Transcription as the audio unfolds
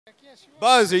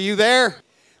Buzz, are you there?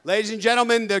 Ladies and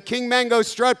gentlemen, the King Mango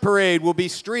Strut Parade will be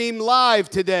streamed live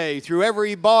today through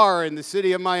every bar in the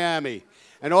city of Miami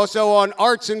and also on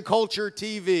Arts and Culture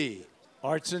TV.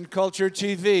 Arts and Culture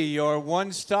TV, your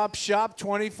one-stop shop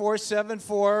 24/7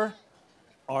 for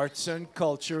arts and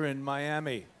culture in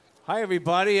Miami. Hi,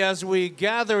 everybody. As we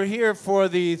gather here for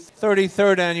the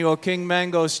 33rd annual King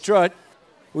Mango Strut,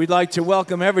 we'd like to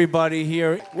welcome everybody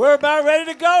here. We're about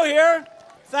ready to go here.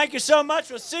 Thank you so much.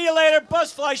 We'll see you later.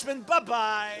 Buzz Fleischman,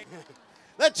 bye-bye.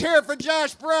 Let's hear it for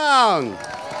Josh Brown.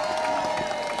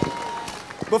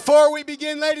 Before we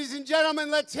begin, ladies and gentlemen,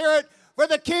 let's hear it for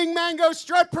the King Mango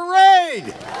Strut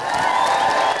Parade.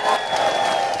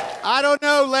 I don't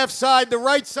know, left side. The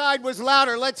right side was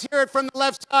louder. Let's hear it from the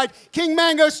left side. King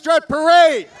Mango Strut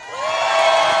Parade.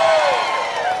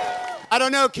 I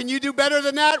don't know, can you do better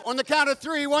than that? On the count of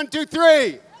three, 1, 2,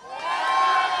 3.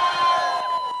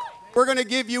 We're going to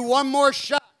give you one more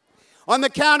shot. On the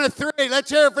count of three, let's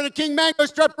hear it for the King Mango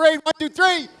Strut Parade. 1, 2,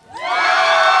 3.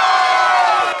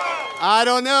 I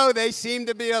don't know. They seem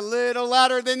to be a little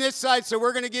louder than this side, so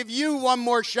we're going to give you one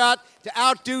more shot to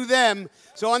outdo them.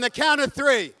 So on the count of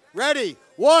three, ready?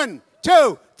 1,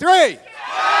 2, 3.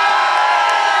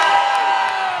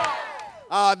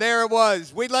 There it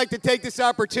was. We'd like to take this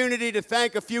opportunity to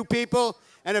thank a few people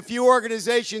and a few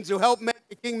organizations who helped make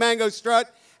the King Mango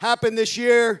Strut happen this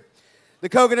year. The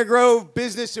Coconut Grove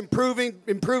Business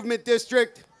Improvement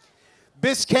District,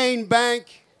 Biscayne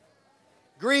Bank,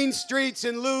 Green Streets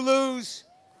and Lulu's,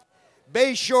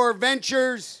 Bayshore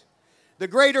Ventures, the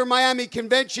Greater Miami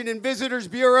Convention and Visitors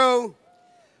Bureau,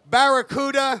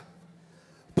 Barracuda,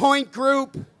 Point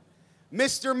Group,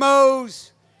 Mr.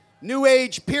 Moe's, New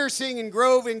Age Piercing and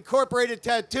Grove Incorporated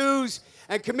Tattoos,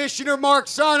 and Commissioner Mark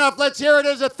Sarnoff. Let's hear it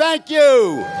as a thank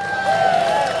you.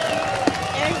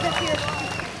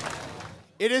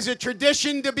 It is a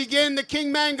tradition to begin the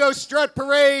King Mango Strut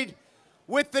Parade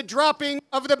with the dropping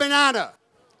of the banana.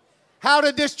 How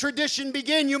did this tradition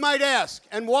begin, you might ask,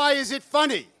 and why is it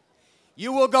funny?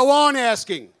 You will go on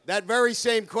asking that very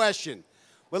same question.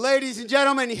 Well, ladies and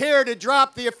gentlemen, here to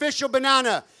drop the official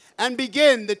banana and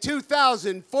begin the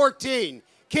 2014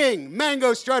 King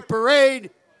Mango Strut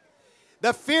Parade,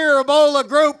 the Fear Ebola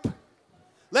Group.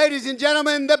 Ladies and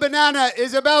gentlemen, the banana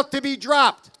is about to be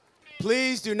dropped.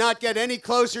 Please do not get any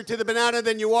closer to the banana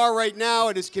than you are right now.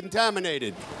 It is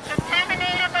contaminated.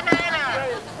 Contaminated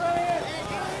banana!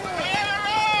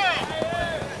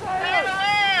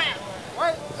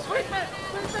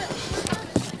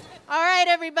 All right,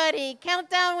 everybody, count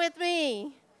down with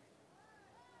me.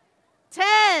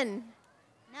 10,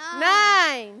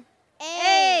 9,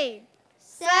 8,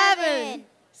 7,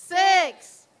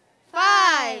 6,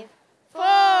 5,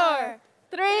 4,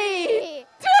 3,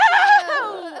 2,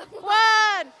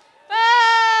 1.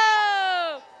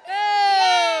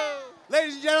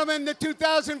 Ladies and gentlemen, the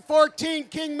 2014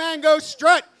 King Mango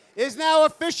Strut is now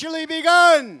officially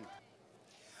begun.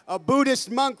 A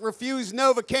Buddhist monk refused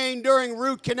Novocaine during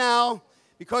root canal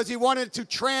because he wanted to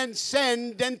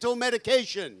transcend dental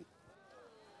medication.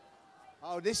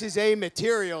 Oh, this is a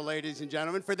material, ladies and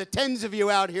gentlemen, for the tens of you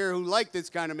out here who like this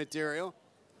kind of material.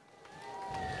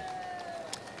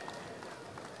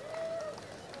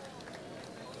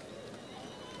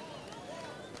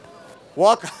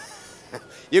 Walk,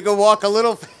 you can walk a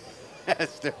little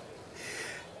faster.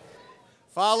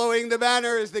 Following the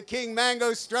banner is the King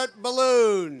Mango Strut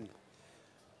balloon.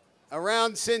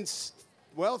 Around since,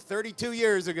 well, 32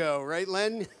 years ago, right,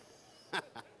 Len?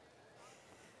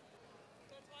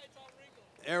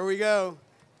 There we go.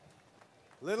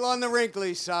 Little on the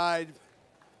wrinkly side.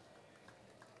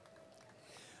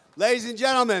 Ladies and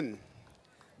gentlemen,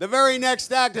 the very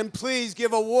next act, and please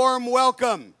give a warm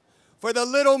welcome for the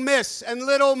Little Miss and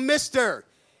Little Mister,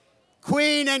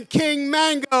 Queen and King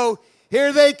Mango.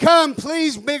 Here they come.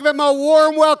 Please give them a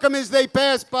warm welcome as they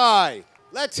pass by.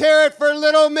 Let's hear it for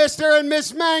Little Mister and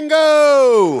Miss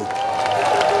Mango.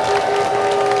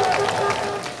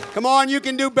 Come on, you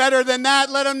can do better than that.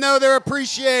 Let them know they're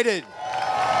appreciated.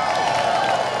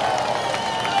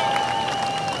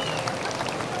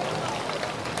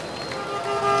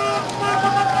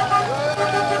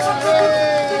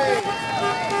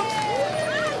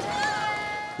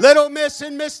 Little Miss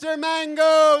and Mr.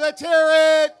 Mango, let's hear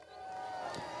it.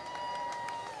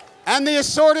 And the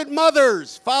assorted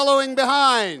mothers following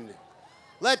behind.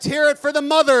 Let's hear it for the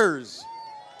mothers.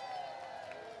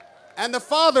 And the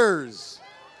fathers.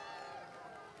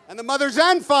 And the mothers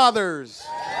and fathers.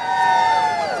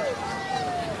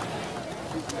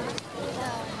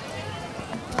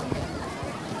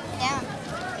 Down.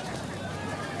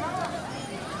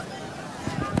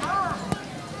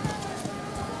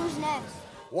 Who's next?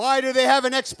 Why do they have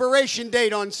an expiration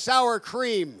date on sour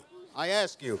cream? I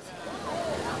ask you.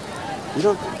 You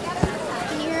don't.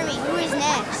 Can you hear me? Who is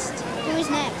next? Who is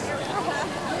next?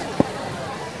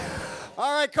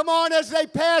 All right, come on as they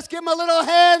pass. Give them a little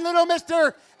hand, little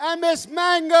Mr. and Miss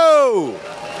Mango.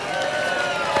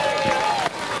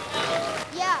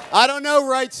 Yeah. I don't know,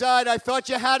 right side. I thought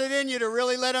you had it in you to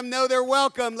really let them know they're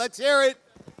welcome. Let's hear it.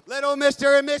 Little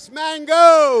Mr. and Miss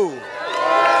Mango.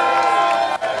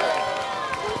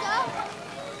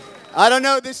 I don't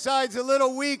know, this side's a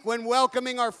little weak when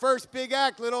welcoming our first big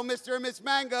act, little Mr. and Miss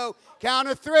Mango. Count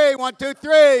of three. 1, 2,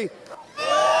 3.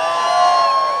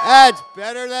 That's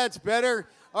better, that's better.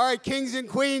 All right, kings and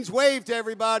queens, wave to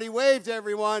everybody, wave to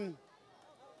everyone.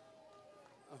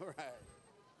 All right.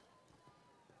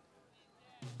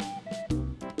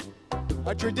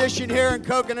 A tradition here in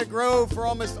Coconut Grove for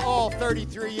almost all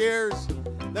 33 years,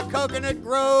 the Coconut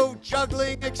Grove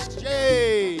Juggling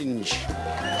Exchange.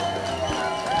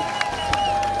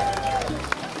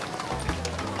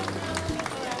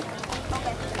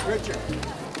 Richard,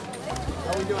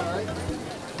 how are we doing, all right?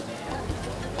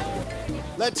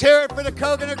 Let's hear it for the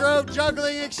Coconut Grove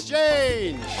Juggling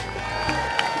Exchange.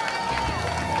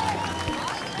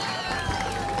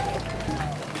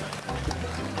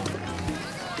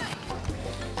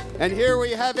 And here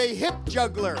we have a hip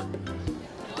juggler. Go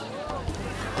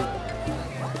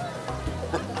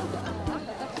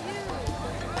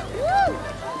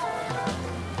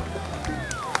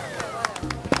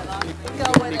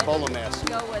with it. Polo mask.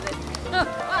 Go with it.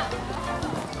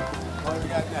 What do we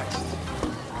got next?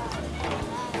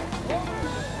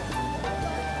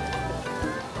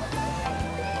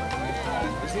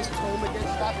 Is this Tom again?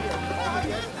 Stop here. Tom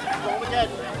again? Tom again.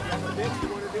 Vince, you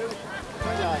want to do?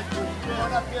 Come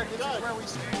on up here. This is where we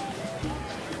stand.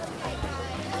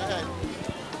 Go ahead.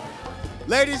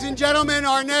 Ladies and gentlemen,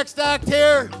 our next act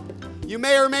here, you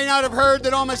may or may not have heard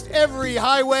that almost every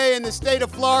highway in the state of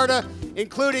Florida,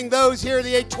 including those here,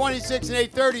 the 826 and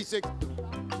 836,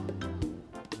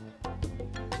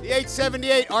 the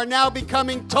 878, are now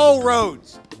becoming toll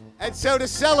roads. And so to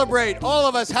celebrate all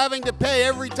of us having to pay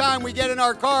every time we get in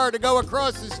our car to go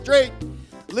across the street,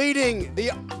 leading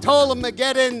the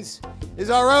Toll-o-Mageddons is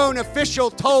our own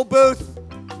official toll booth,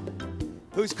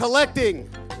 who's collecting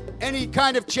any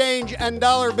kind of change and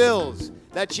dollar bills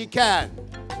that she can.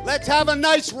 Let's have a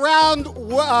nice round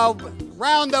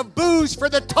of booze for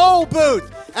the toll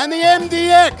booth and the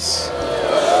MDX.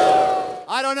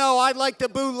 I don't know, I'd like to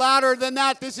boo louder than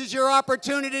that. This is your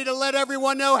opportunity to let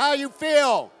everyone know how you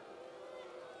feel.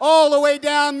 All the way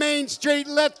down Main Street,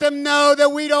 let them know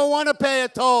that we don't want to pay a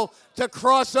toll to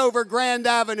cross over Grand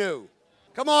Avenue.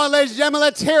 Come on, ladies and gentlemen,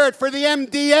 let's hear it for the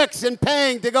MDX and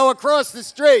paying to go across the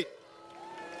street.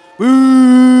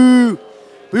 Boo!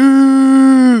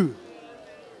 Boo!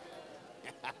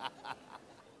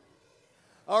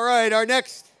 All right, our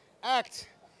next act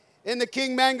in the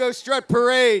King Mango Strut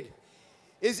Parade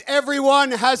is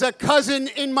Everyone Has a Cousin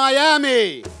in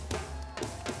Miami.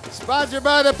 Sponsored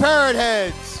by the Parrot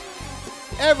Heads.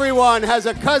 Everyone has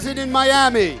a cousin in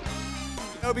Miami. You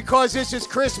know, because this is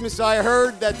Christmas, I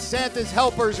heard that Santa's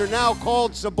helpers are now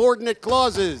called subordinate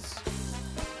clauses.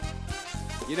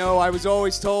 You know, I was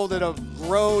always told that a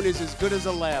groan is as good as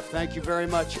a laugh. Thank you very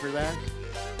much for that.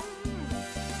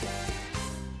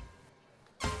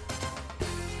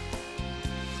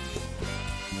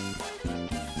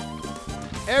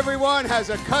 Everyone has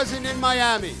a cousin in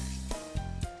Miami.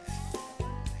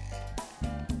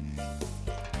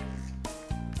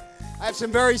 I have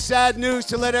some very sad news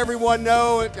to let everyone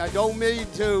know. I don't mean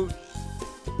to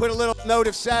put a little note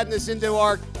of sadness into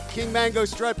our King Mango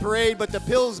Strut Parade, but the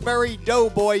Pillsbury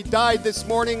Doughboy died this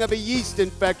morning of a yeast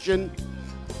infection.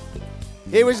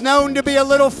 He was known to be a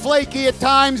little flaky at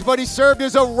times, but he served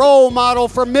as a role model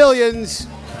for millions.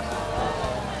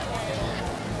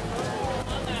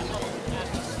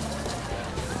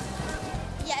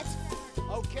 Yes.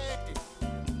 Okay,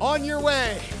 on your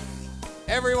way.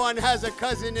 Everyone has a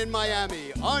cousin in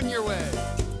Miami. On your way.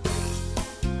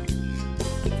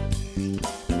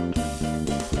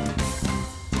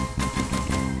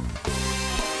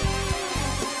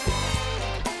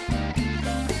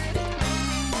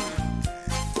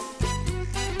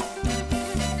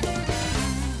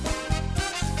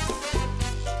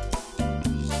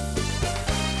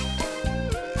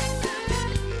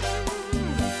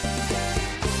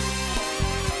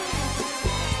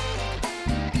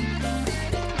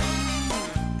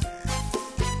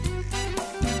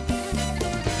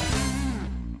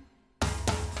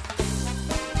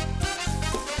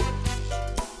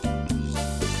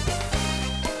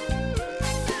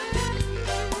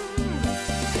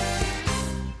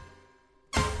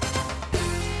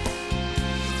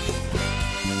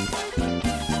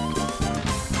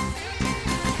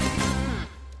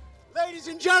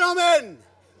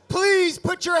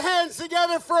 put your hands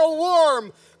together for a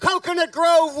warm Coconut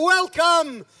Grove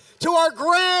welcome to our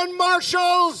Grand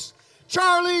Marshals,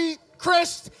 Charlie,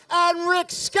 Chris, and Rick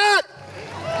Scott.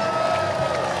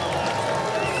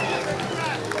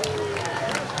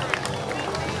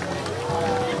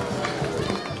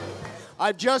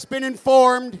 I've just been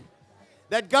informed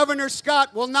that Governor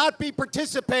Scott will not be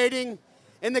participating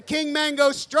in the King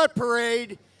Mango Strut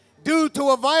Parade due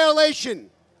to a violation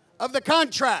of the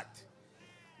contract.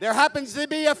 There happens to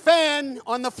be a fan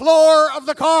on the floor of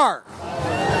the car.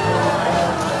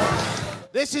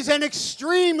 This is an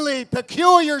extremely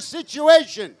peculiar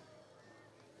situation.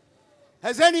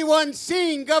 Has anyone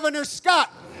seen Governor Scott?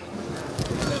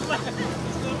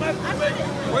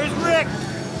 Where's Rick?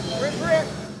 Where's Rick?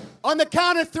 On the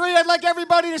count of three, I'd like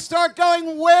everybody to start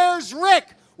going, where's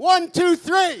Rick? 1, 2,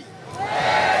 3. Where's Rick?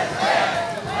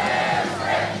 Where's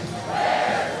Rick?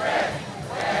 Where's Rick?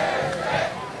 Where's Rick? Where's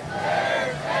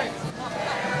Rick?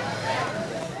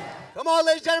 Come on,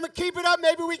 ladies and gentlemen, keep it up.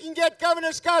 Maybe we can get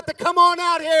Governor Scott to come on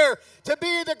out here to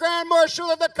be the Grand Marshal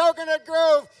of the Coconut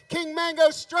Grove King Mango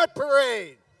Strut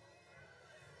Parade.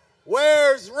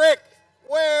 Where's Rick?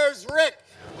 Where's Rick?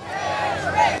 Where's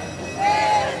Rick?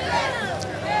 Where's Rick?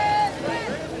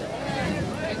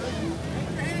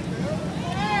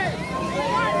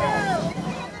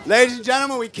 Ladies and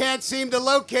gentlemen, we can't seem to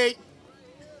locate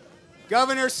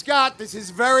Governor Scott. This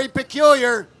is very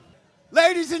peculiar.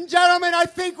 Ladies and gentlemen, I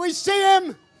think we see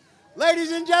him.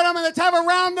 Ladies and gentlemen, let's have a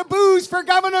round of boos for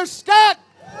Governor Scott.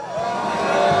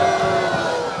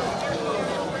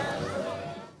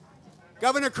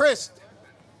 Governor Christ.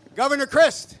 Governor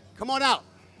Christ, come on out.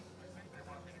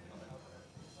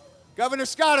 Governor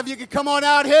Scott, if you could come on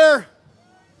out here.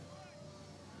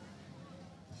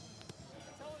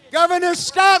 Governor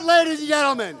Scott, ladies and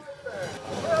gentlemen.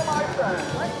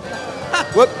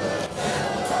 Whoop.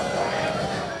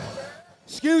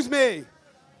 Excuse me.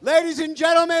 Ladies and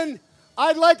gentlemen,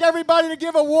 I'd like everybody to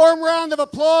give a warm round of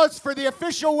applause for the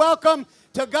official welcome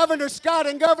to Governor Scott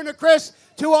and Governor Chris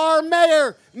to our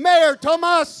mayor, Mayor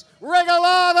Tomas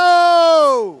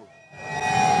Regalado.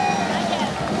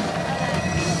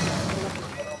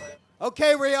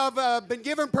 Okay, we have been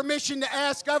given permission to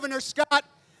ask Governor Scott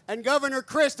and Governor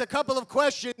Christ a couple of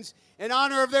questions in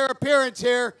honor of their appearance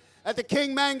here at the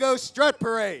King Mango Strut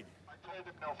Parade. I told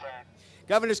him no fan.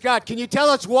 Governor Scott, can you tell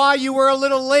us why you were a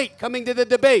little late coming to the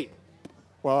debate?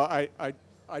 Well, I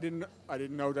didn't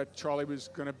know that Charlie was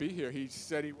going to be here. He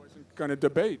said he wasn't going to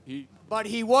debate. But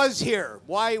he was here.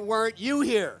 Why weren't you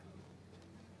here?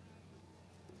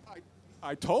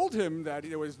 I told him that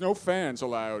there was no fans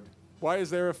allowed. Why is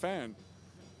there a fan?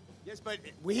 Yes, but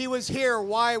he was here.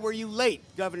 Why were you late,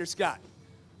 Governor Scott?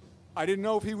 I didn't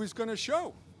know if he was going to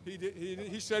show.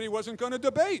 He said he wasn't going to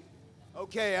debate.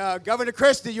 Okay, Governor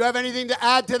Chris, do you have anything to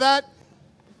add to that?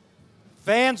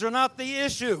 Fans are not the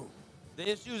issue. The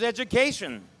issue is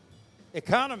education,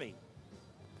 economy.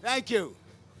 Thank you.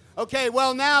 Okay,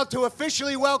 well now to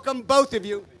officially welcome both of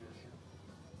you.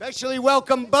 Officially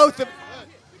welcome both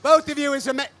of you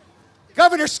is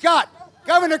Governor Scott,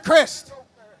 Governor Christ.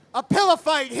 A pillow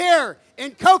fight here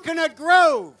in Coconut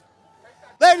Grove.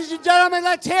 Ladies and gentlemen,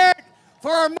 let's hear it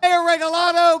for our Mayor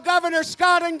Regalado, Governor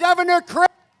Scott, and Governor Chris.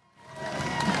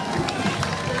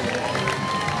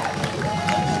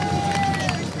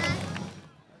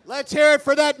 Let's hear it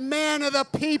for that man of the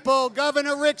people,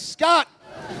 Governor Rick Scott.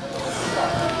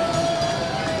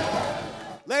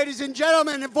 Ladies and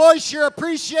gentlemen, voice your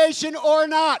appreciation or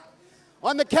not.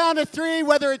 On the count of three,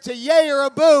 whether it's a yay or a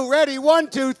boo. Ready? 1,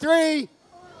 2, 3.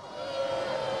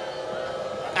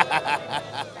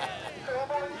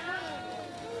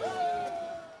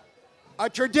 A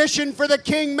tradition for the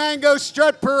King Mango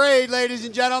Strut Parade, ladies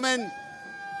and gentlemen.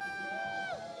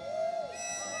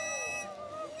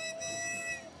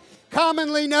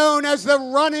 Commonly known as the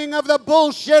running of the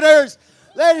bullshitters.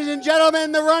 Ladies and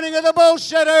gentlemen, the running of the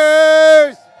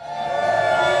bullshitters.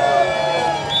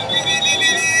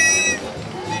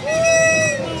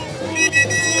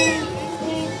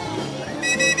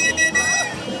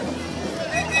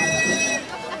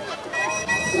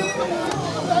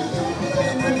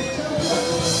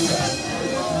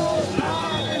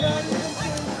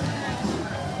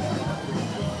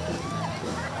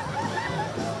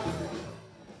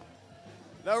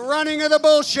 The running of the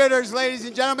bullshitters, ladies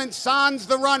and gentlemen, sans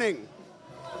the running.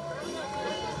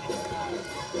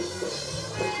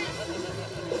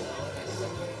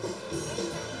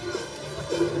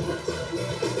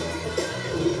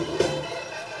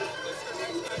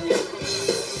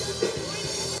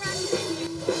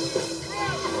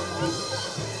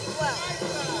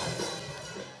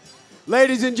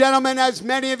 Ladies and gentlemen, as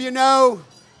many of you know,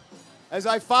 as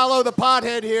I follow the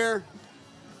pothead here.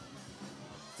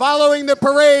 Following the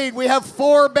parade, we have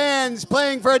 4 bands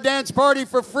playing for a dance party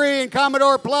for free in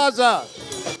Commodore Plaza.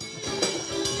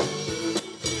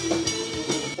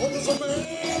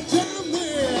 Tell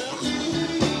me,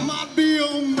 might be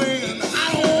your man,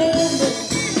 I don't know.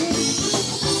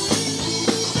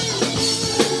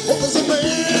 What was the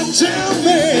man tell me?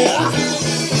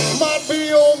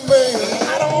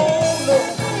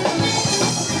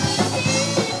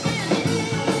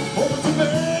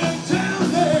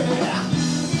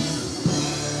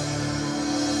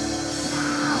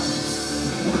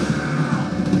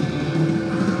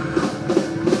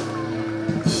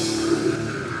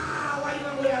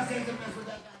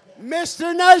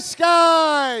 Mr. Nice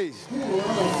Guys!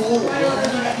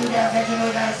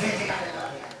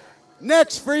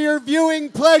 Next, for your viewing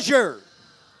pleasure,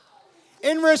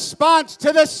 in response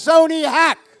to the Sony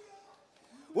hack,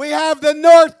 we have the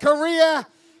North Korea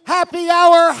Happy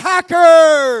Hour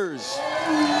Hackers.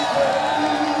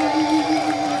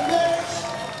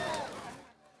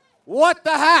 What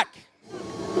the hack?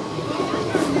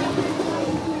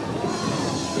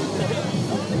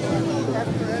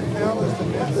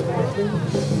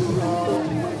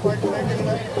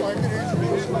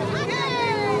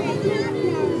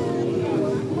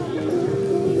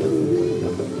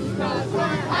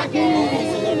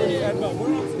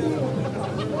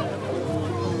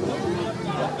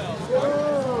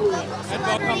 Ed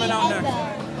Bell coming out next.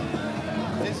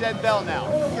 This is Ed Bell now.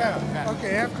 Yeah,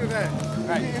 okay, after that.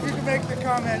 Right. If you can make the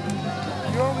comment,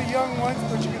 you're only young once,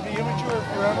 but you can be immature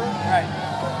forever. Right.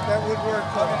 That would work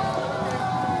for me.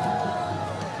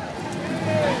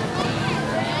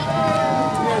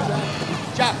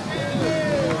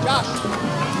 Josh.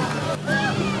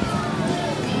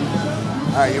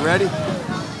 All right, you ready?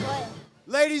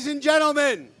 Ladies and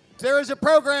gentlemen, there is a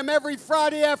program every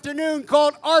Friday afternoon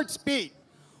called Arts Beat,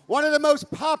 one of the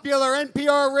most popular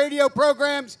NPR radio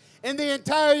programs in the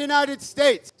entire United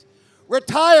States.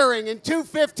 Retiring in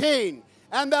 2015,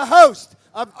 and the host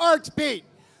of Arts Beat.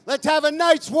 Let's have a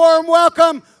nice warm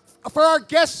welcome for our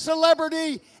guest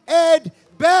celebrity, Ed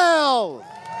Bell.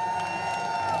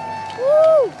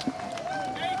 Woo!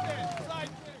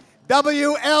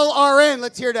 WLRN,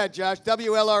 let's hear that, Josh.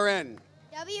 WLRN.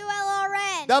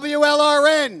 WLRN.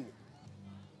 WLRN.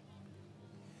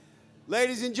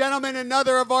 Ladies and gentlemen,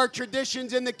 another of our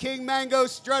traditions in the King Mango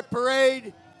Strut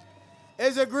Parade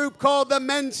is a group called the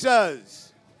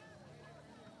Mensas.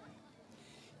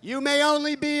 You may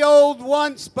only be old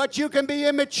once, but you can be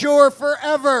immature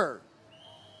forever.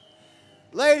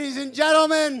 Ladies and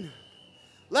gentlemen,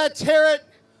 let's hear it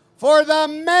for the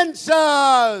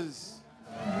Mensas.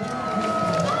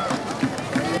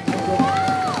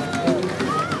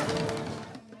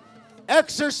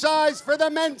 Exercise for the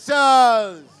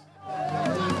Mensas.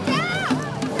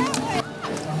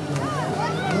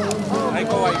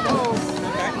 Aiko. Aiko.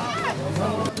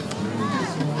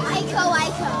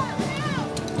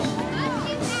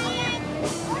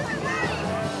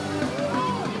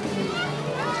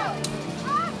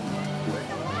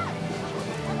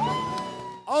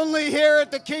 Only here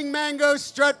at the King Mango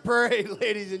Strut Parade,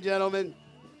 ladies and gentlemen.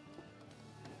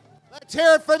 Let's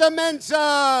hear it for the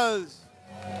Mensas.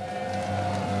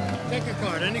 Take a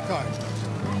card, any card.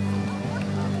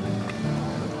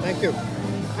 Thank you.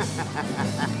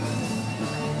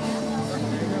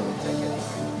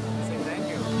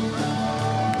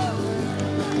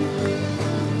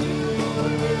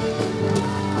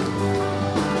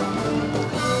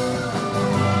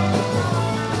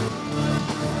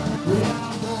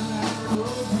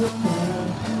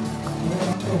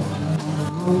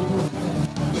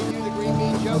 The green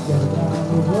bean joke.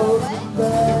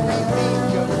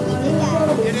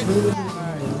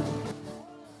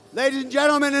 Ladies and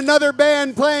gentlemen, another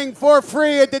band playing for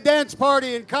free at the dance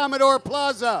party in Commodore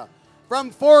Plaza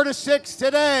from 4 to 6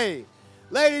 today.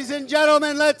 Ladies and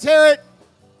gentlemen, let's hear it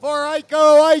for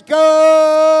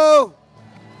Aiko.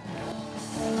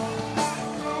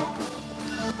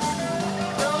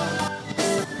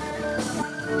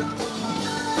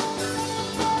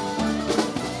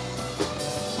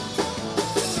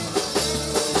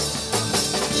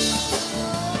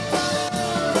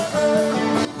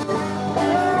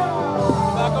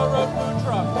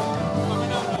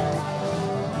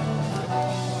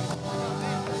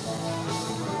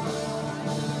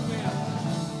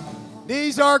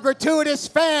 These are gratuitous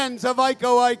fans of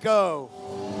Aiko.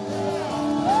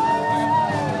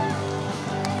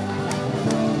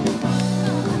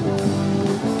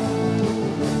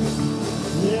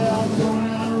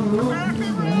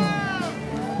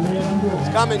 It's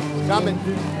coming.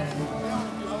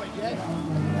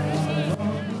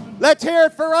 Let's hear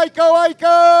it for Iko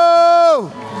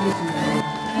Iko!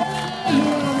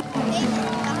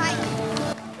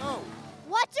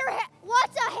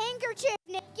 What's a handkerchief,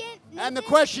 Nick? And the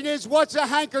question is, what's a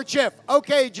handkerchief?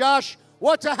 Okay, Josh,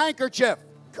 what's a handkerchief?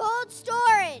 Cold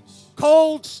storage.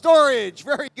 Cold storage.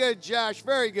 Very good, Josh.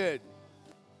 Very good.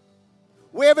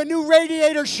 We have a new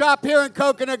radiator shop here in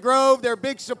Coconut Grove. They're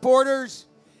big supporters.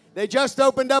 They just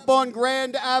opened up on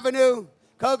Grand Avenue.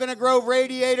 Coconut Grove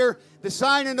Radiator. The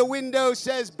sign in the window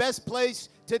says, best place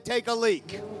to take a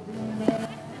leak.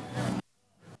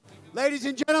 Ladies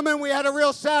and gentlemen, we had a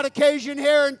real sad occasion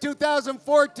here in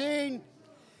 2014.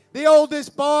 The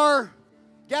oldest bar,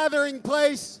 gathering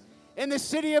place in the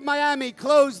city of Miami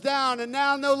closed down and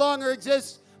now no longer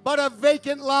exists but a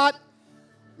vacant lot.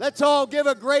 Let's all give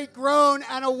a great groan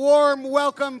and a warm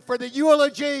welcome for the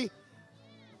eulogy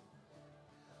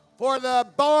for the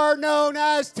bar known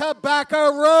as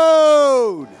Tobacco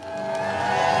Road.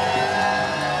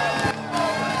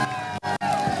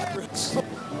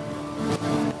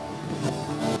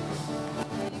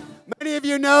 Many of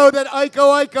you know that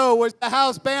Iko Iko was the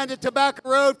house band at Tobacco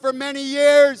Road for many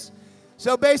years.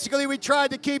 So basically we tried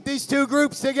to keep these two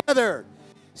groups together.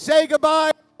 Say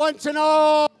goodbye once and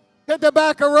all to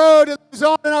Tobacco Road. It lives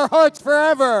on in our hearts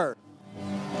forever.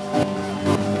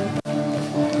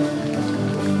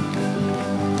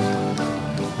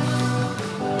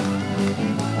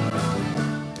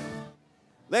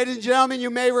 Ladies and gentlemen, you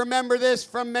may remember this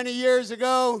from many years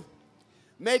ago,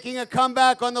 making a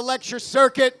comeback on the lecture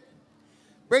circuit,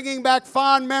 bringing back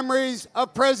fond memories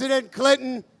of President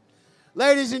Clinton.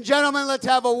 Ladies and gentlemen, let's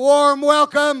have a warm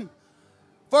welcome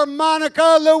for Monica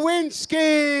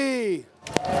Lewinsky.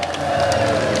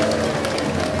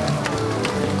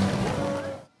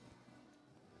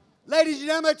 Ladies and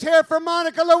gentlemen, let's hear it for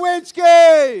Monica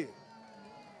Lewinsky.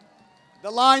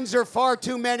 The lines are far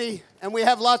too many, and we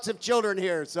have lots of children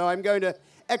here, so I'm going to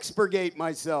expurgate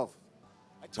myself.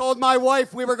 I told my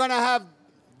wife we were going to have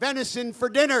venison for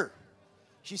dinner.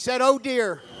 She said, oh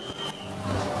dear.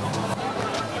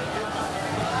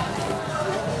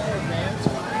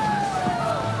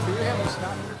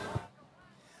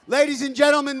 Ladies and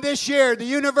gentlemen, this year, the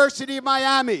University of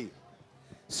Miami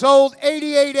sold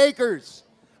 88 acres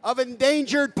of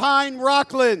endangered pine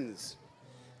rocklands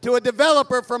to a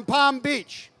developer from Palm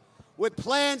Beach with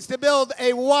plans to build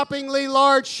a whoppingly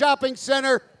large shopping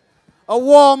center, a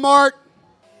Walmart,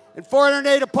 and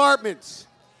 408 apartments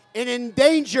in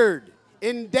endangered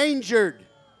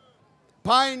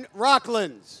pine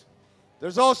rocklands.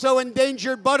 There's also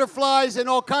endangered butterflies and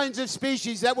all kinds of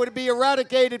species that would be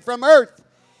eradicated from Earth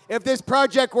if this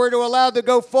project were to allow to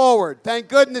go forward. Thank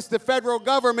goodness the federal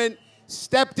government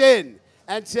stepped in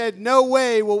and said, no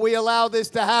way will we allow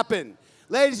this to happen.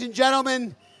 Ladies and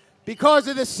gentlemen, because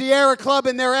of the Sierra Club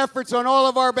and their efforts on all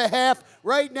of our behalf,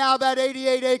 right now that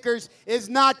 88 acres is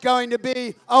not going to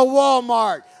be a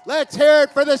Walmart. Let's hear it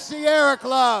for the Sierra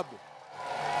Club.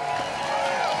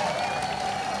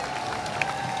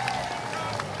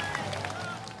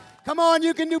 Come on,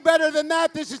 you can do better than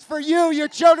that. This is for you, your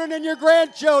children, and your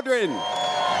grandchildren.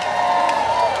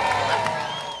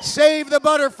 Save the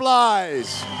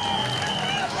butterflies.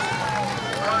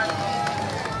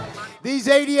 These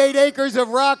 88 acres of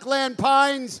rockland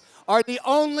pines are the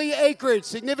only acreage,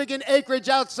 significant acreage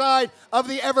outside of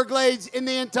the Everglades in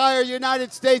the entire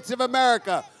United States of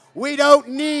America. We don't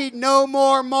need no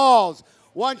more malls.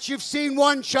 Once you've seen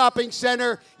one shopping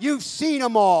center, you've seen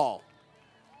them all.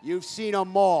 You've seen a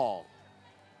mall.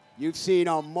 You've seen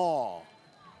a mall.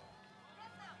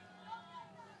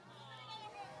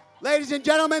 Ladies and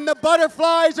gentlemen, the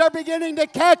butterflies are beginning to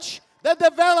catch the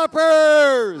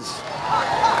developers.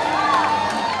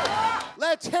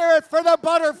 Let's hear it for the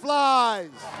butterflies.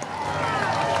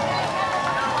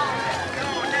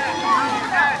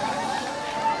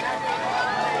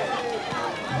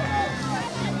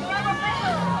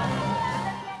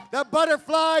 The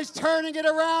butterflies turning it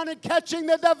around and catching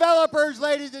the developers,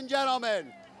 ladies and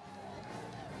gentlemen.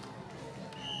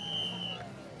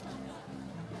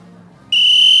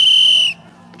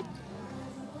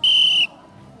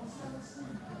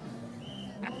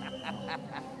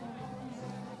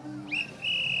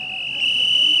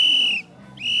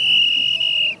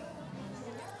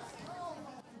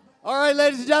 All right,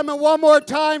 ladies and gentlemen, one more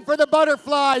time for the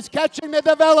butterflies catching the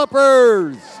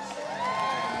developers.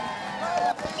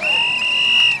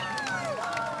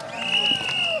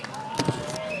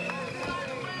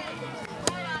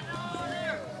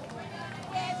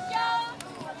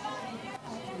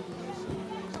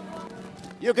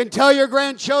 You can tell your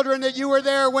grandchildren that you were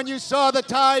there when you saw the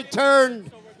tide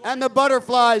turn and the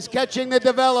butterflies catching the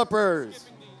developers.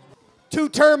 Two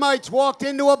termites walked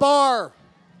into a bar.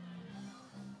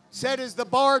 Said, "Is the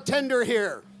bartender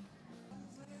here?"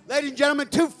 Ladies and gentlemen,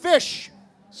 two fish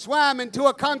swam into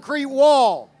a concrete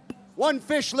wall. One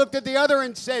fish looked at the other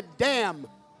and said, "Damn."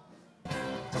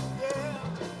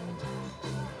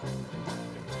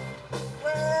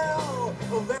 Well,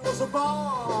 there was a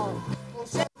bar on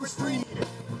Second Street,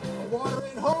 a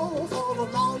watering hole for the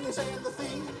lawyers and the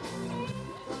thieves.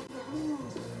 From the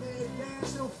blues, they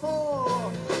danced till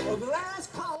 4. The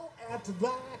last call at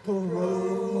Tobacco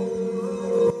Road.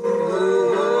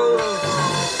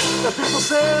 The people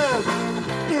said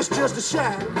it's just a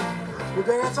shack. We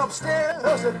dance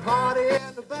upstairs and party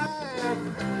in the back.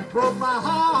 Broke my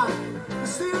heart to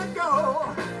see it go.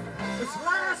 It's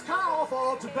last call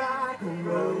for Tobacco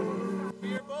Road.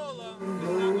 Beer Bola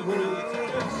is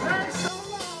not so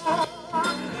long.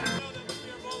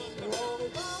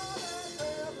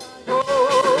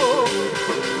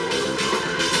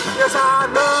 Yes, I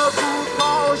love to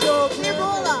cause your Beer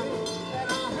Bola. and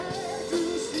I hate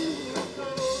to see you go.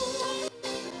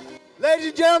 Ladies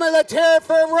and gentlemen, let's hear it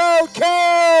for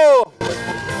Roadkill.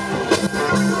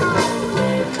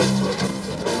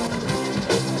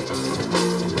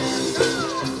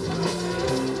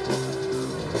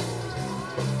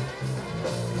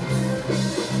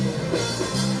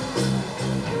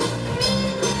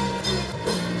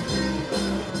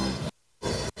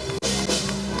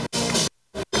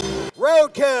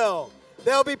 Roadkill.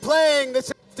 They'll be playing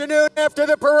this afternoon after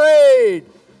the parade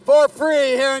for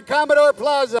free here in Commodore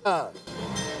Plaza. So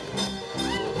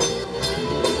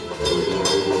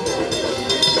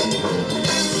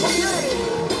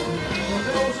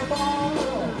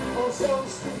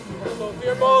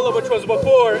Beer Bola, which was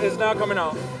before, is now coming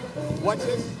out. What's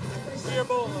this? Beer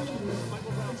Bola.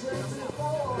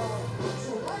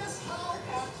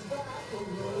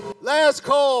 Last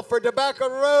call for Tobacco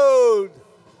Road.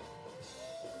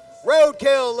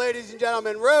 Roadkill, ladies and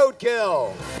gentlemen,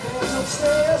 Roadkill.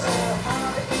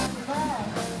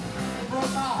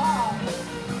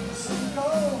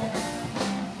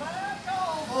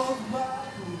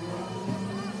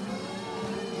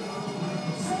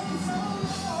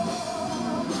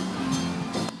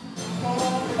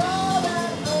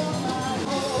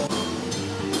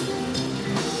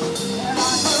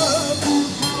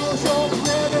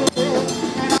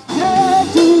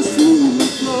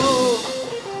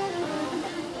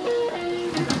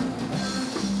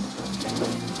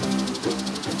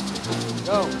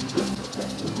 Go.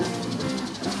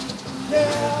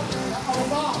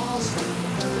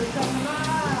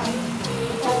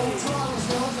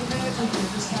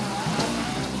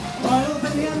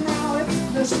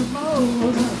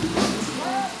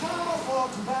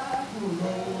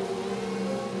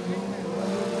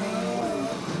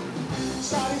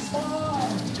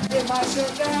 If I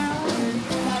sit down,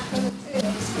 I could have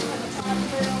tips, I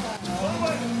feel that.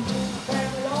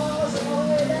 Family laws and all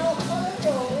the hell for the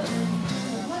door.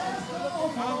 Let's go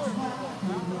for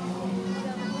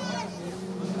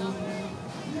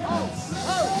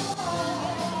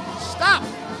Stop!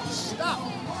 Stop!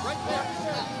 Right there.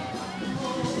 Stop.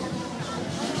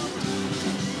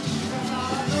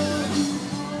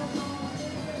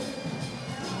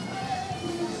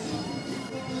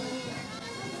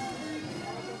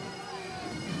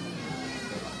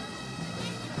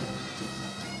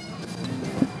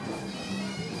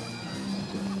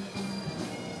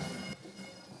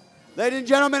 Ladies and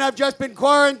gentlemen, I've just been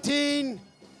quarantined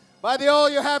by the all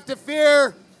you have to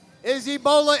fear is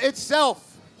Ebola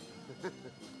itself.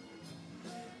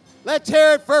 Let's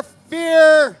hear it for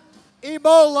Fear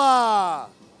Ebola.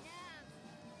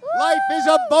 Life is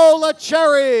a bowl of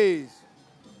cherries.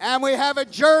 And we have a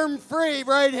germ-free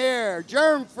right here,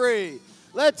 germ-free.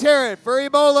 Let's hear it for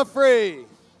Ebola-free.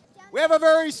 We have a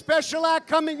very special act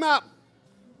coming up.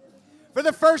 For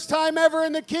the first time ever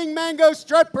in the King Mango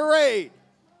Strut Parade,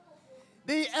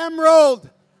 the Emerald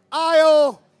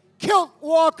Isle Kilt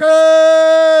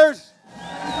Walkers.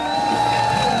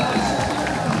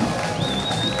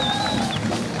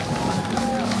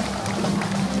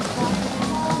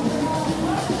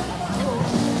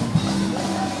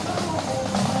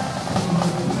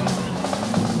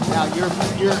 Now you're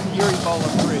Ebola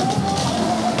free.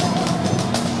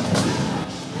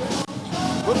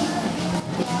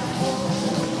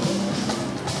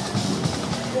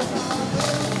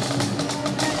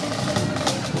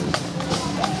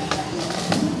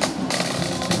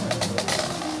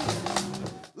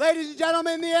 Ladies and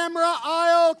gentlemen, the Emerald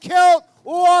Isle Kilt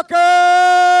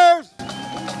Walkers.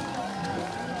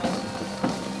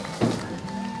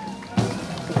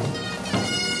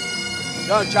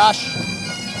 Go, Josh.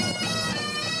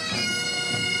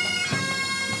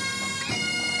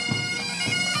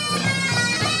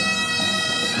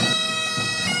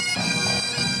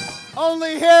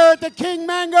 Only here at the King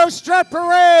Mango Strut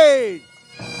Parade.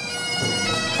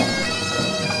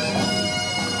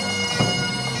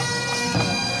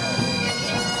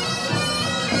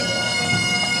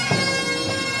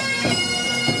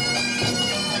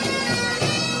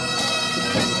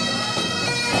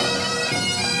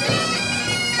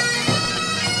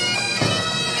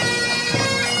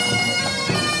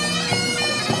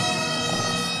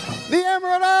 The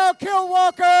Emerald Isle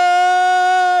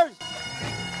Killwalkers!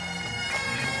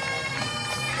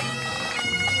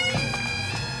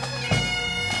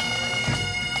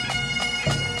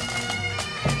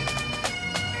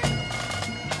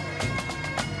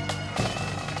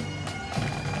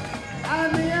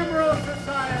 And the Emerald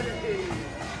Society.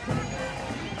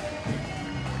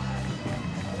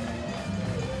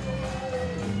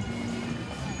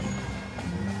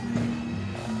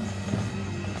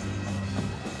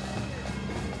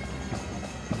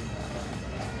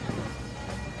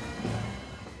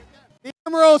 The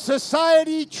Emerald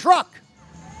Society truck.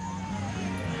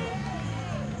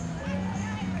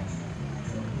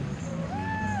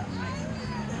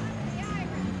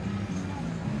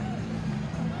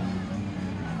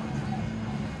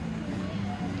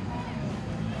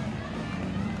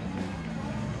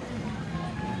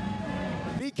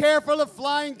 Be careful of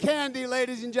flying candy,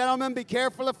 ladies and gentlemen. Be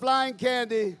careful of flying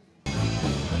candy.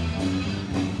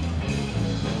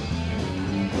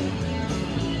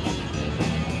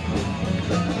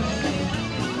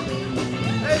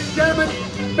 Ladies and gentlemen,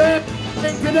 band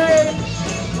today,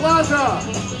 Plaza,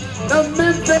 the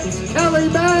Memphis Kelly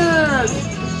Band.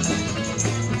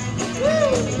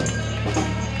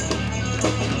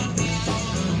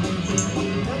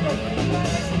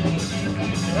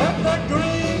 At the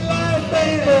green light,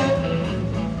 baby,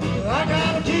 I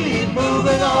gotta keep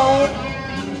moving on.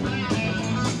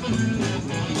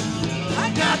 I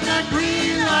got that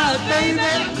green light,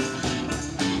 baby,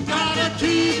 gotta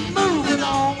keep moving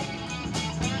on.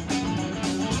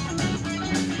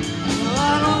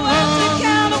 I don't have to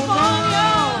California,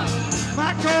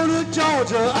 might go to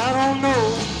Georgia, I don't know.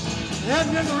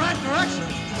 Heading in the right direction.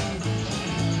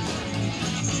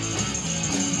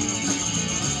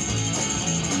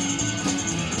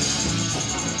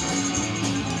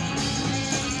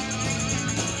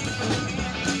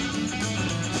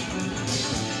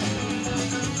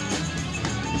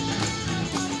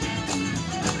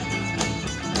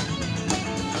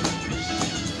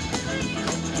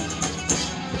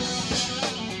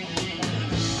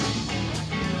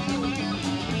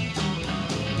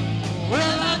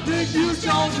 Well, I dig you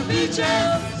Georgia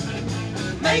beaches,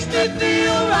 makes me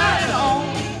feel right at home.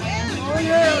 Oh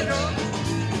yeah,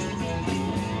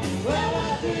 well,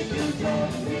 I dig you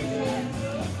Georgia beaches,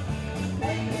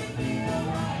 makes me feel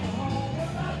right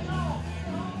at home.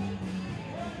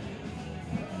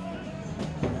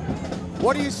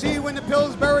 What do you see when the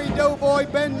Pillsbury Doughboy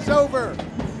bends over?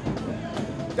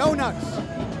 Donuts.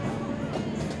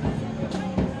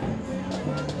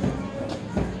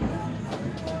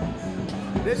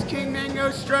 This King Mango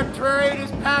Strut Parade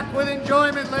is packed with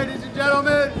enjoyment, ladies and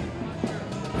gentlemen.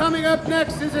 Coming up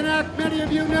next is an act many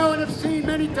of you know and have seen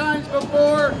many times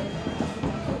before.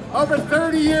 Over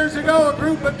 30 years ago, a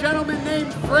group of gentlemen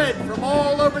named Fred from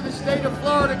all over the state of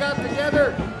Florida got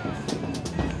together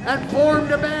and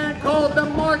formed a band called the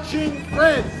Marching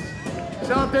Freds.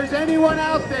 So if there's anyone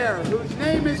out there whose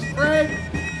name is Fred,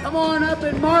 come on up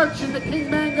and march in the King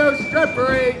Mango Strut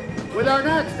Parade with our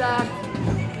next act.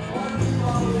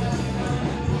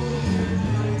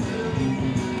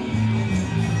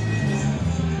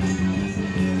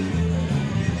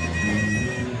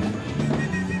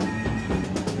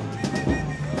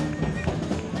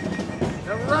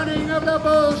 The running of the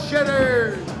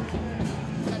bullshitters.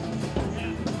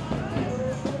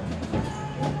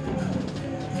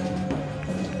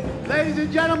 Ladies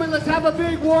and gentlemen, let's have a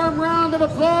big warm round of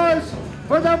applause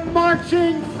for the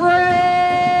Marching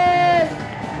Freds!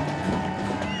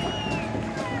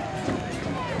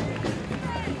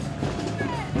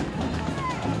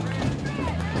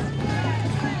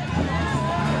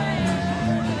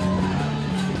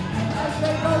 As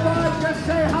they go by, just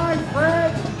say hi,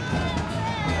 Fred.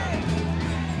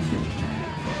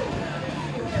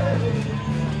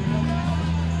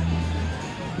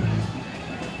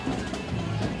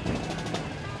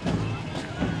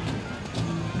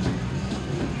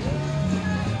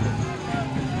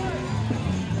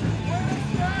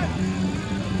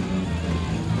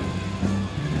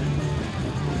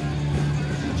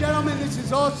 Gentlemen, this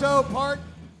is also part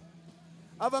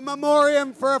of a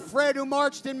memoriam for a Fred who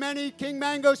marched in many King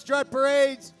Mango Strut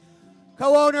parades,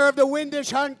 co-owner of the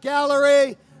Windish Hunt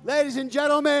Gallery. Ladies and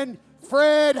gentlemen,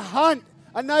 Fred Hunt.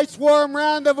 A nice warm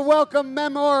round of a welcome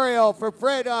memorial for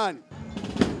Fred Hunt.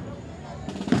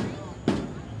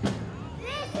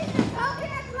 This is the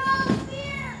Coconut Grove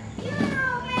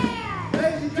Funeral Band.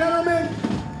 Ladies and gentlemen,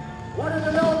 one of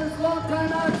the oldest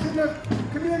longtime acts in the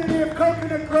community of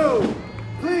Coconut Grove.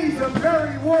 Please, a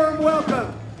very warm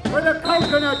welcome for the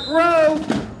Coconut Grove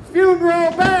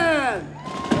Funeral Band.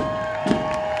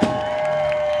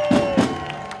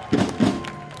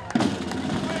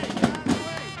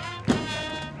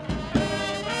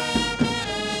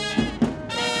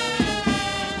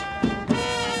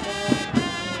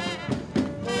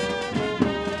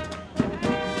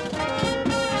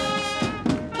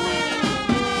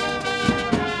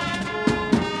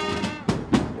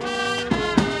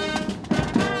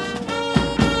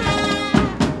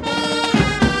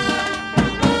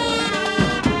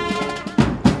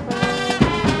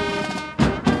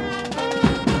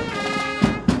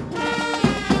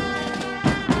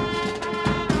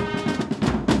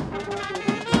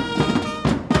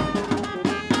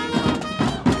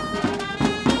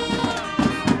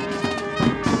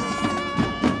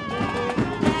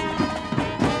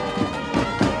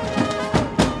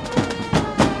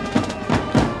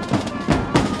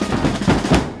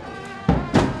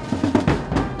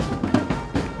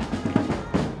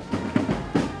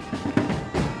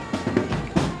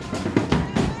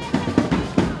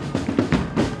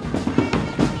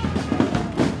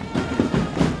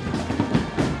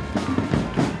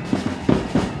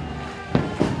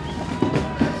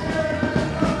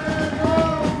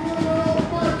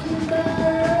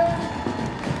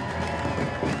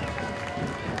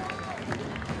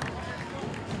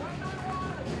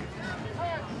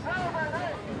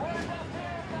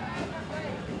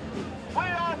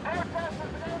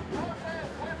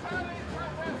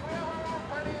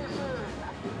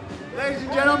 Ladies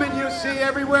and gentlemen, you see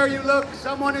everywhere you look,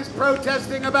 someone is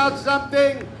protesting about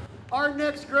something. Our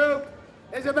next group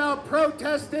is about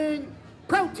protesting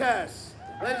protests.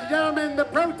 Ladies and gentlemen, the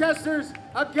protesters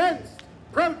against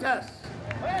protests.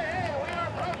 Hey, we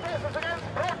are protesters against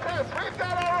protests. We've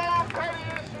got our own petty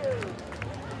issues.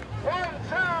 1,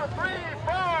 2, 3,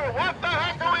 4. What the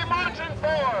heck are we marching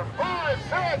for? 5,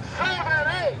 6, 7,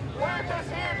 8. We're just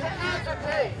here to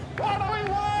agitate. What do we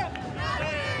want?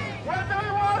 When do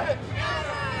we want it?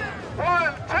 1,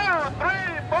 2, 3,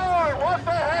 4. What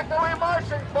the heck are we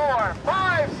marching for?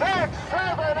 5, 6,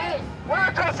 7, 8.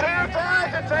 We're just here to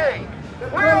agitate.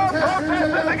 We are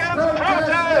protesters against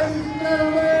protests.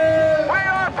 We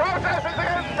are protesters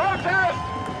against protests.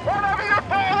 Whatever you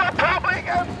fool are probably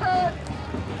against it.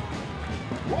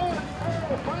 1,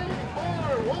 2, 3, 4.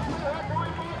 What the heck are we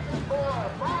marching for?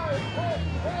 5, 6,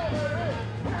 7, 8.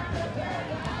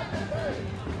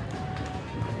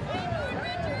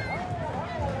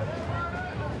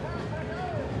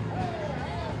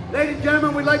 Ladies and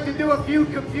gentlemen, we'd like to do a few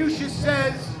Confucius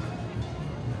says.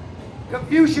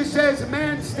 Confucius says,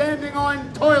 man standing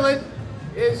on toilet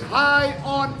is high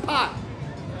on pot.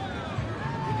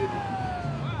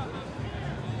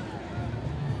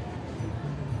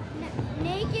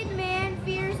 Naked man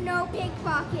fears no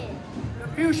pickpocket.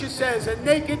 Confucius says, a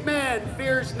naked man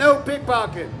fears no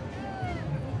pickpocket.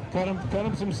 Cut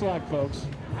him some slack, folks.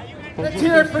 Let's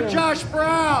hear it for Josh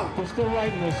Brown. They're still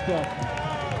writing this stuff.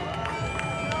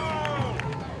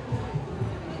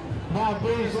 Now,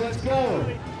 please, let's go.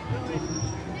 Now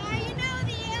you know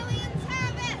the aliens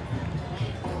have it.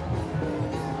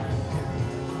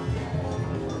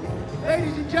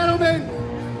 Ladies and gentlemen,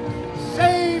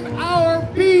 save our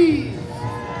bees.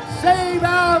 Save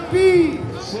our bees.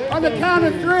 On the count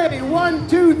of 3. 1,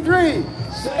 2, 3.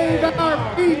 Save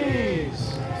our bees.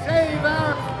 Save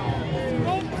our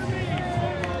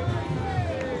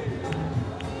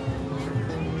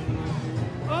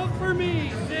Vote for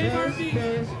me. Save our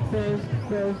bees.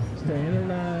 Staying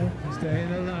alive,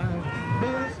 staying alive.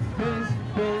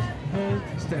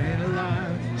 Staying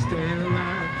alive, staying alive.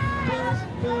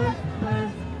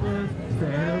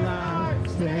 Staying alive,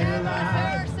 staying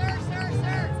alive.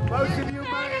 Most of you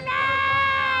might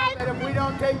know that if we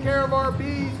don't take care of our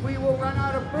bees, we will run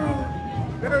out of food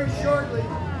very shortly.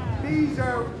 Bees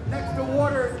are, next to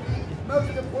water, the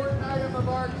most important item of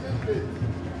our existence.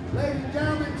 Ladies and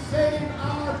gentlemen, save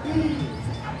our bees.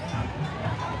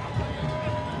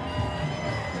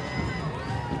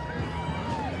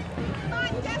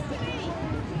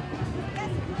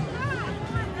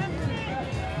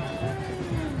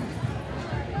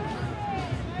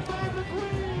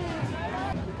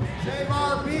 Save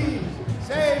our bees!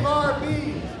 Save our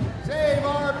bees! Save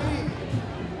our bees!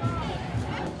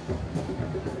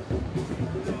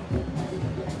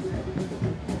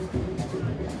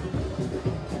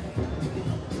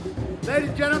 Ladies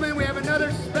and gentlemen, we have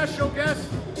another special guest.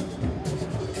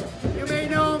 You may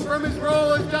know him from his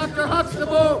role as Dr.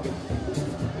 Huxtable.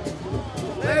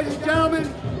 Ladies and gentlemen,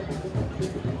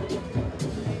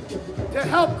 to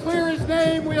help clear his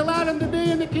name, we allowed him to be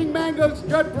in the King Mango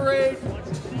Strut Parade.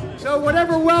 So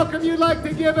whatever welcome you'd like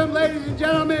to give him, ladies and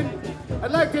gentlemen,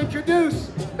 I'd like to introduce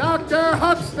Dr.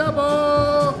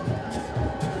 Huxtable.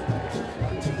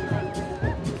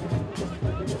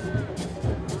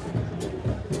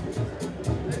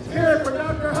 Let's hear it for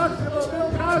Dr. Huxtable,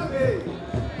 Bill Cosby.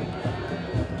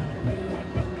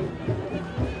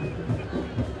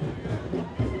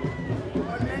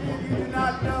 What many of you do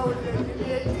not know is that in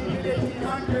the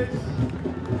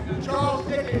 1800s, Charles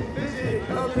Dickens visited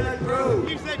Coconut Grove.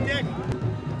 Use that dick.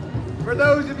 For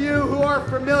those of you who are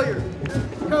familiar,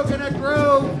 Coconut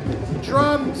Grove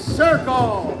Drum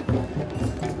Circle.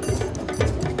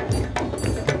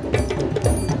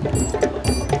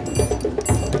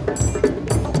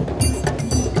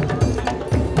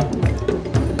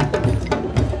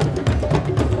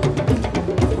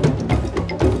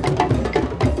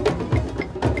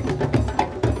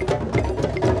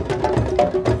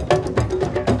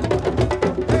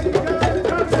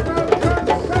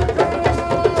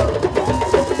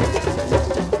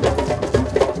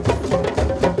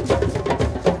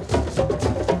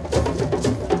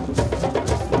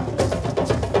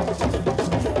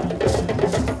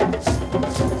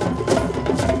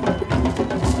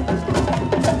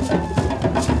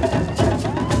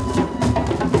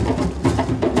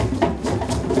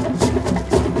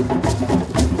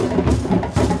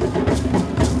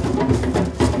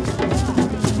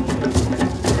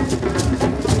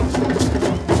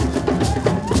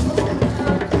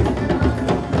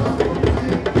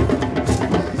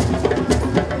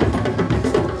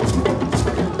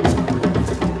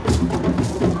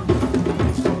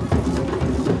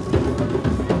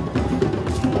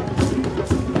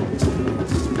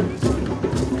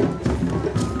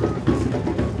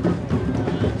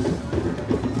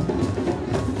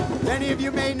 Many of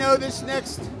you may know this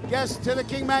next guest to the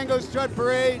King Mango Strut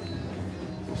Parade.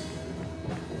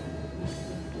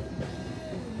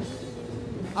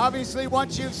 Obviously,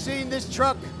 once you've seen this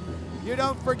truck, you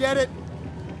don't forget it.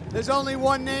 There's only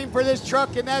one name for this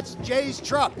truck, and that's Jay's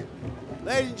Truck.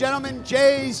 Ladies and gentlemen,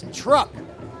 Jay's Truck.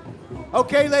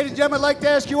 Okay, ladies and gentlemen, I'd like to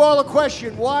ask you all a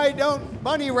question. Why don't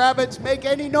bunny rabbits make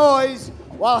any noise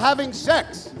while having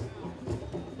sex?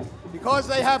 Because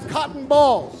they have cotton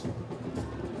balls.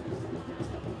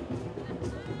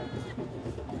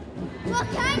 What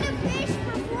kind of fish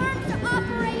performs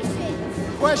operations?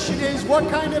 The question is, what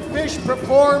kind of fish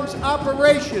performs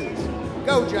operations?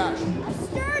 Go, Josh. A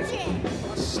sturgeon.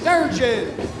 A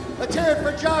sturgeon. Let's hear it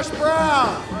for Josh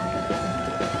Brown.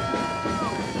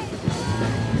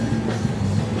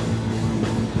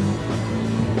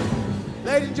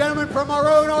 Ladies and gentlemen, from our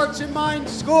own Arts and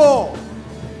Minds School,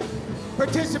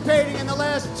 participating in the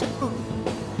last two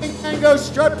King Mango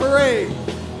Strut Parade,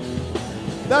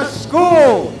 the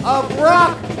School of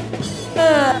Rock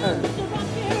and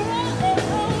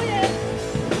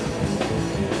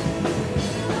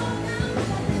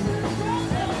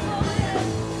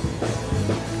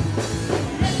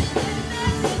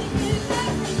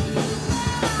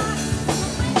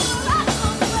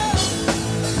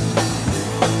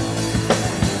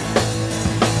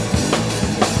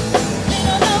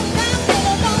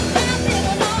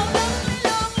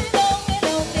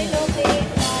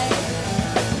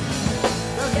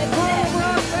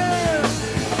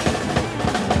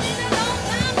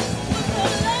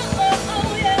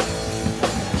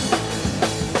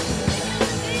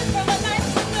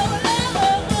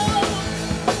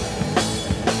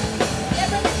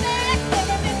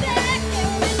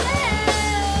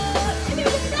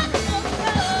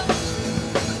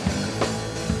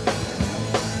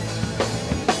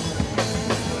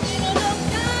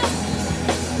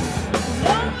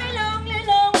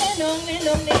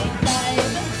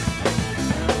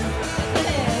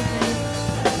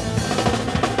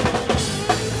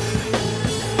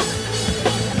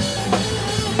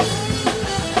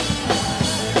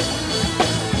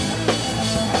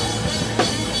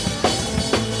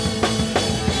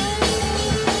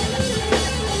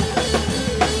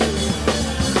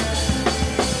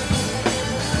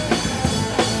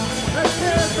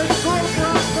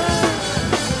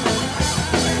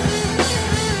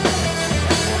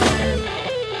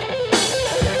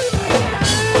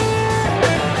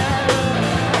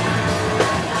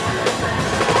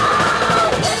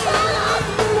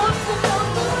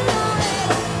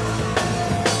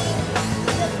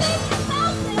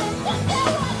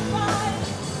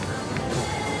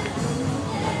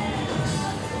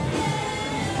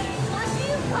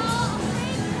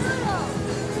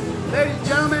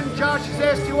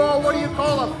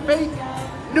call a fake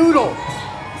noodle?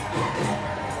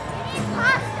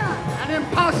 An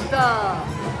impasta.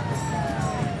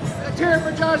 Let's hear it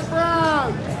for Josh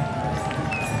Brown.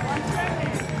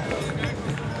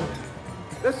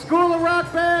 The School of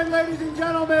Rock Band, ladies and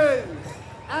gentlemen.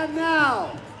 And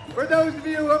now, for those of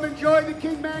you who have enjoyed the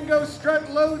King Mango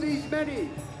Strut Low these many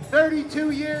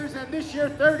 32 years and this year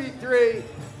 33,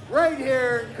 right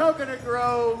here in Coconut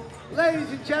Grove, ladies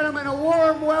and gentlemen, a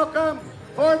warm welcome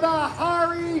for the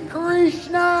Hare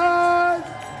Krishnas.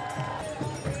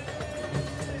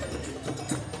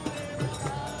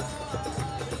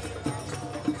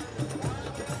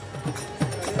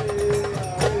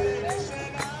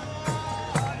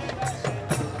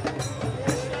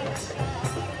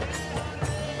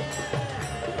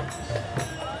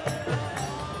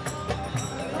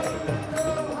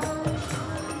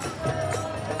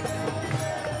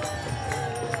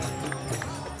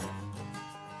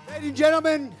 Ladies and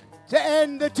gentlemen, to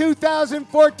end the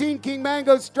 2014 King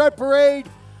Mango Strut Parade,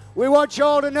 we want you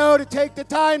all to know to take the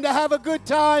time to have a good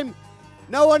time.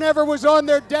 No one ever was on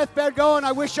their deathbed going,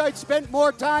 I wish I'd spent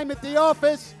more time at the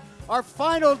office. Our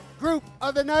final group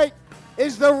of the night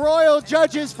is the Royal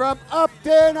Judges from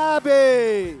Upton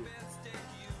Abbey.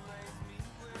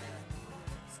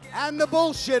 And the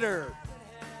Bullshitter.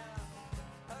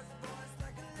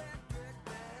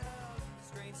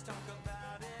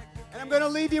 And I'm going to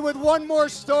leave you with one more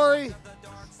story.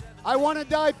 I want to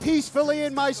die peacefully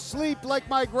in my sleep like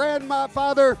my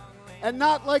grandfather and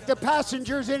not like the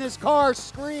passengers in his car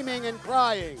screaming and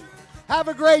crying. Have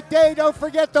a great day. Don't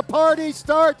forget the party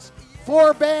starts.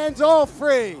 4 bands, all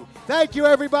free. Thank you,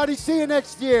 everybody. See you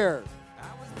next year.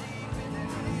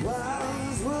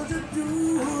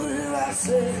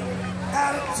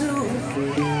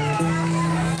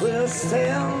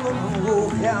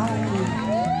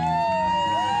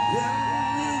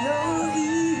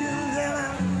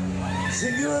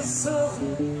 Sing your song,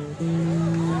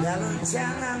 that'll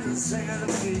chant and sing it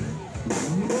to me.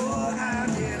 Oh, I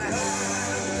did my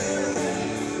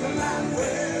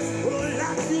friend. Oh,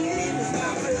 I did my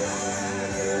friend.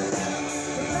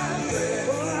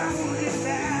 Oh, I want to get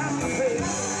down my friend.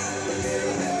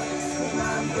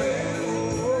 My friend.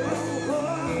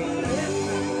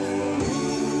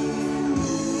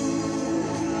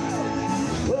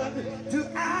 What do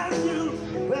I do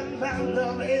when I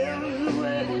love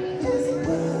everywhere?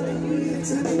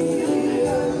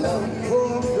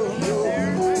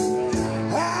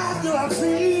 How do I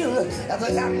feel at the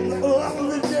end of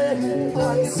the day?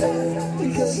 I'm sad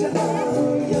because you know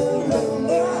you're alone.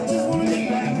 I just want to get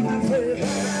back to my friend.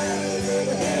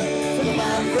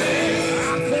 My friend,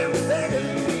 I can't beg it.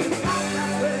 I'm my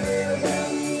friend.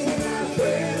 My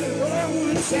friend, oh, I want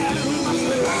to chat with my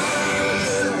friend.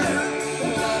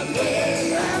 My friend,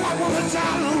 I want to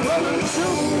chat with my friend.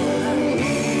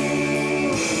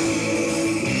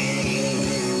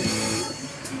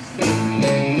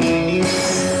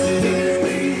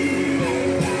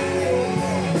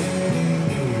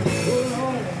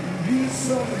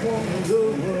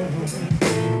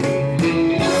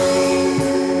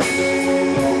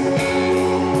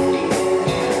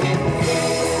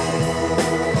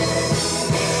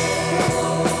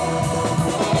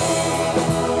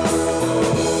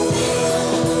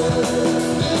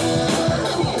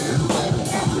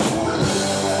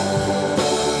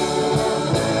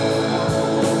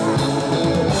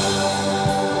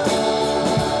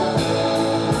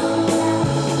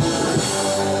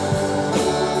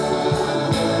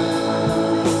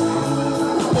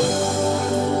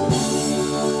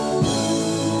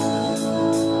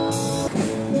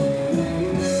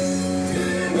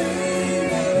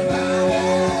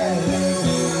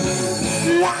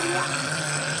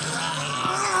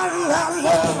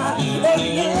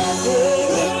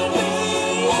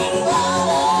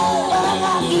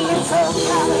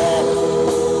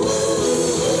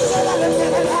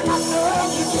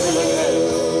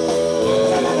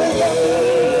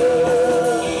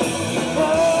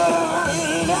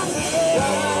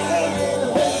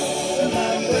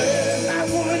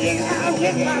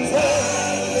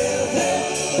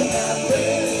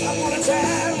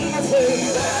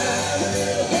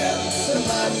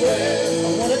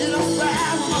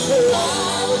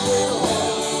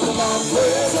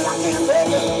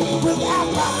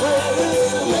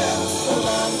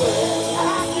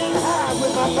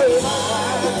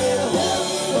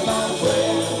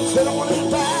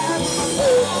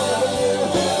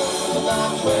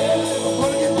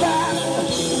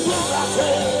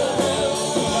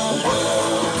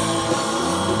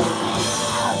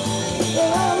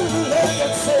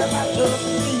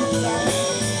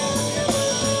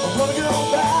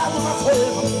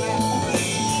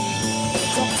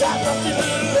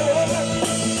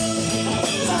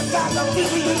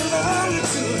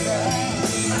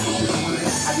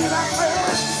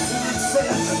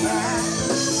 in the back.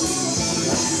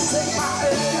 Take my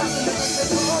hand and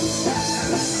let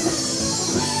me go.